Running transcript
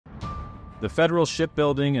The Federal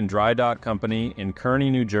Shipbuilding and Dry Dock Company in Kearny,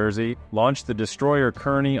 New Jersey, launched the destroyer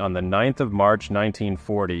Kearny on the 9th of March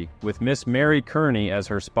 1940, with Miss Mary Kearny as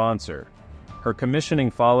her sponsor. Her commissioning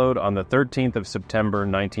followed on the 13th of September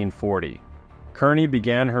 1940. Kearny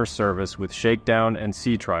began her service with shakedown and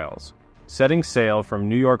sea trials, setting sail from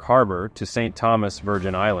New York Harbor to St. Thomas,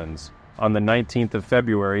 Virgin Islands, on the 19th of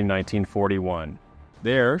February 1941.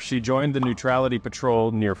 There, she joined the Neutrality Patrol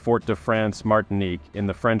near Fort de France, Martinique, in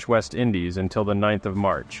the French West Indies until the 9th of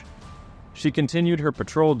March. She continued her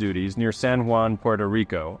patrol duties near San Juan, Puerto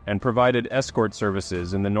Rico, and provided escort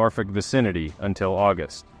services in the Norfolk vicinity until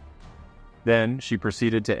August. Then, she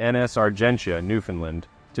proceeded to NS Argentia, Newfoundland,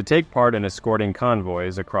 to take part in escorting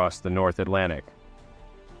convoys across the North Atlantic.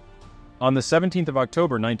 On the 17th of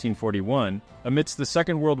October 1941, amidst the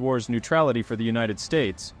Second World War's neutrality for the United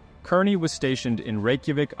States, Kearny was stationed in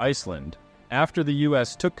Reykjavik, Iceland, after the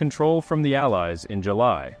U.S. took control from the Allies in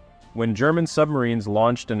July, when German submarines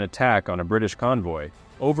launched an attack on a British convoy,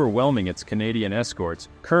 overwhelming its Canadian escorts.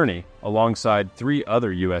 Kearny, alongside 3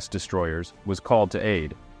 other U.S. destroyers, was called to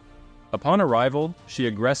aid. Upon arrival, she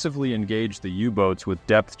aggressively engaged the U-boats with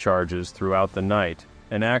depth charges throughout the night,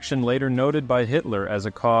 an action later noted by Hitler as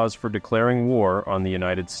a cause for declaring war on the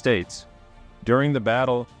United States. During the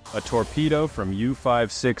battle, a torpedo from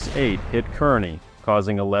U-568 hit Kearny,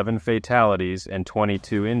 causing 11 fatalities and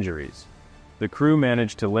 22 injuries. The crew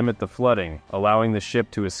managed to limit the flooding, allowing the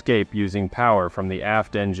ship to escape using power from the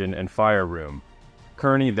aft engine and fire room.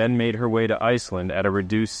 Kearny then made her way to Iceland at a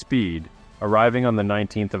reduced speed, arriving on the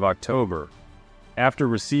 19th of October. After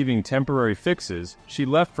receiving temporary fixes, she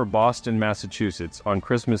left for Boston, Massachusetts on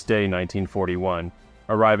Christmas Day 1941,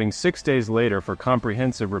 arriving 6 days later for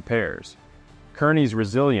comprehensive repairs. Kearny's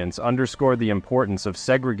resilience underscored the importance of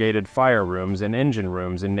segregated fire rooms and engine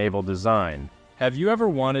rooms in naval design. Have you ever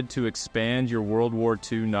wanted to expand your World War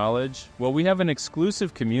II knowledge? Well, we have an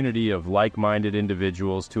exclusive community of like-minded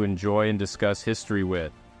individuals to enjoy and discuss history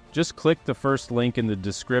with. Just click the first link in the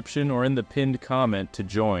description or in the pinned comment to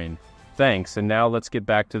join. Thanks, and now let's get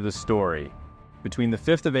back to the story. Between the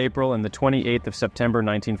 5th of April and the 28th of September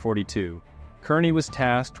 1942, Kearny was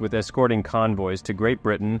tasked with escorting convoys to Great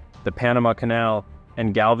Britain, the Panama Canal,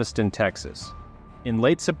 and Galveston, Texas. In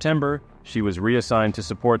late September, she was reassigned to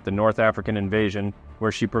support the North African invasion,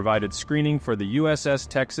 where she provided screening for the USS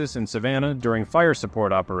Texas and Savannah during fire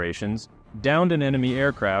support operations, downed an enemy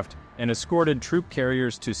aircraft, and escorted troop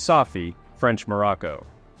carriers to Safi, French Morocco.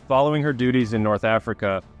 Following her duties in North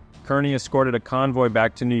Africa, Kearny escorted a convoy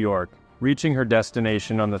back to New York, reaching her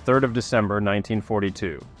destination on the 3rd of December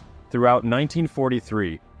 1942. Throughout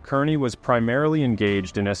 1943, Kearny was primarily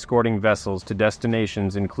engaged in escorting vessels to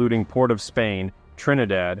destinations including Port of Spain,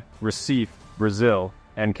 Trinidad, Recife, Brazil,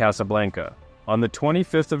 and Casablanca. On the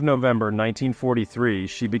 25th of November 1943,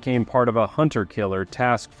 she became part of a hunter-killer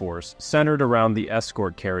task force centered around the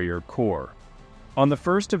escort carrier Corps. On the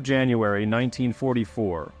 1st of January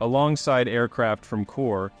 1944, alongside aircraft from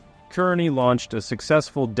Corps, Kearny launched a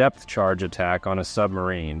successful depth charge attack on a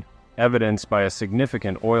submarine, evidenced by a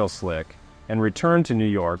significant oil slick, and returned to New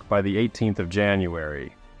York by the 18th of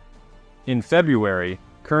January. In February,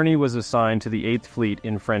 Kearny was assigned to the 8th Fleet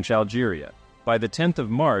in French Algeria. By the 10th of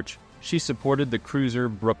March, she supported the cruiser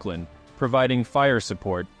Brooklyn, providing fire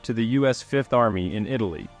support to the U.S. Fifth Army in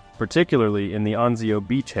Italy, particularly in the Anzio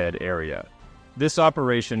beachhead area. This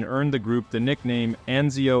operation earned the group the nickname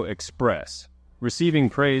Anzio Express, receiving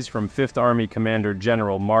praise from Fifth Army Commander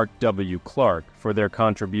General Mark W. Clark for their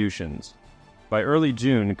contributions. By early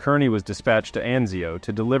June, Kearny was dispatched to Anzio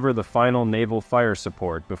to deliver the final naval fire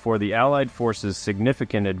support before the Allied forces'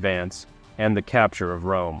 significant advance and the capture of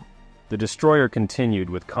Rome. The destroyer continued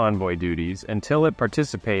with convoy duties until it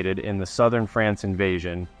participated in the southern France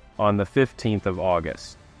invasion on the 15th of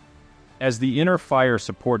August. As the inner fire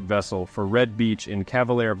support vessel for Red Beach in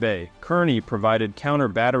Cavalier Bay, Kearny provided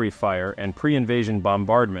counter-battery fire and pre-invasion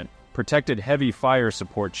bombardment, protected heavy fire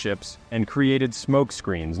support ships, and created smoke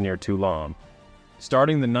screens near Toulon.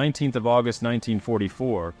 Starting the 19th of August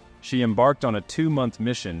 1944, she embarked on a 2-month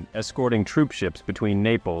mission escorting troop ships between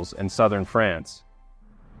Naples and southern France.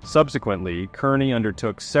 Subsequently, Kearny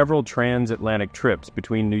undertook several transatlantic trips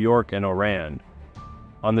between New York and Oran.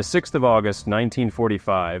 On the 6th of August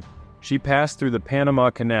 1945, she passed through the Panama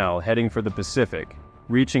Canal heading for the Pacific,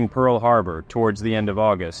 reaching Pearl Harbor towards the end of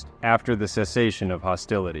August after the cessation of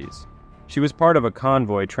hostilities. She was part of a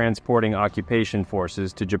convoy transporting occupation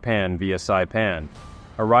forces to Japan via Saipan,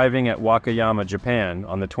 arriving at Wakayama, Japan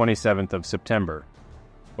on the 27th of September.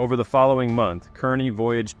 Over the following month, Kearny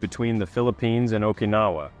voyaged between the Philippines and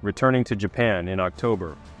Okinawa, returning to Japan in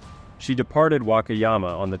October. She departed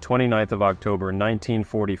Wakayama on the 29th of October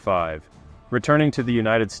 1945, returning to the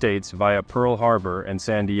United States via Pearl Harbor and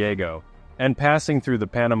San Diego, and passing through the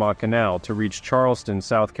Panama Canal to reach Charleston,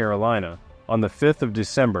 South Carolina, on the 5th of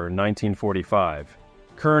December, 1945.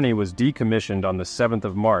 Kearny was decommissioned on the 7th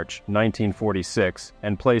of March, 1946,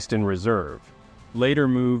 and placed in reserve. Later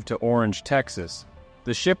moved to Orange, Texas,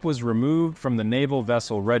 the ship was removed from the Naval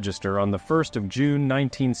Vessel Register on the 1st of June,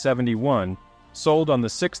 1971, sold on the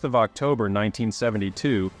 6th of October,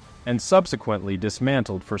 1972, and subsequently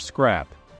dismantled for scrap.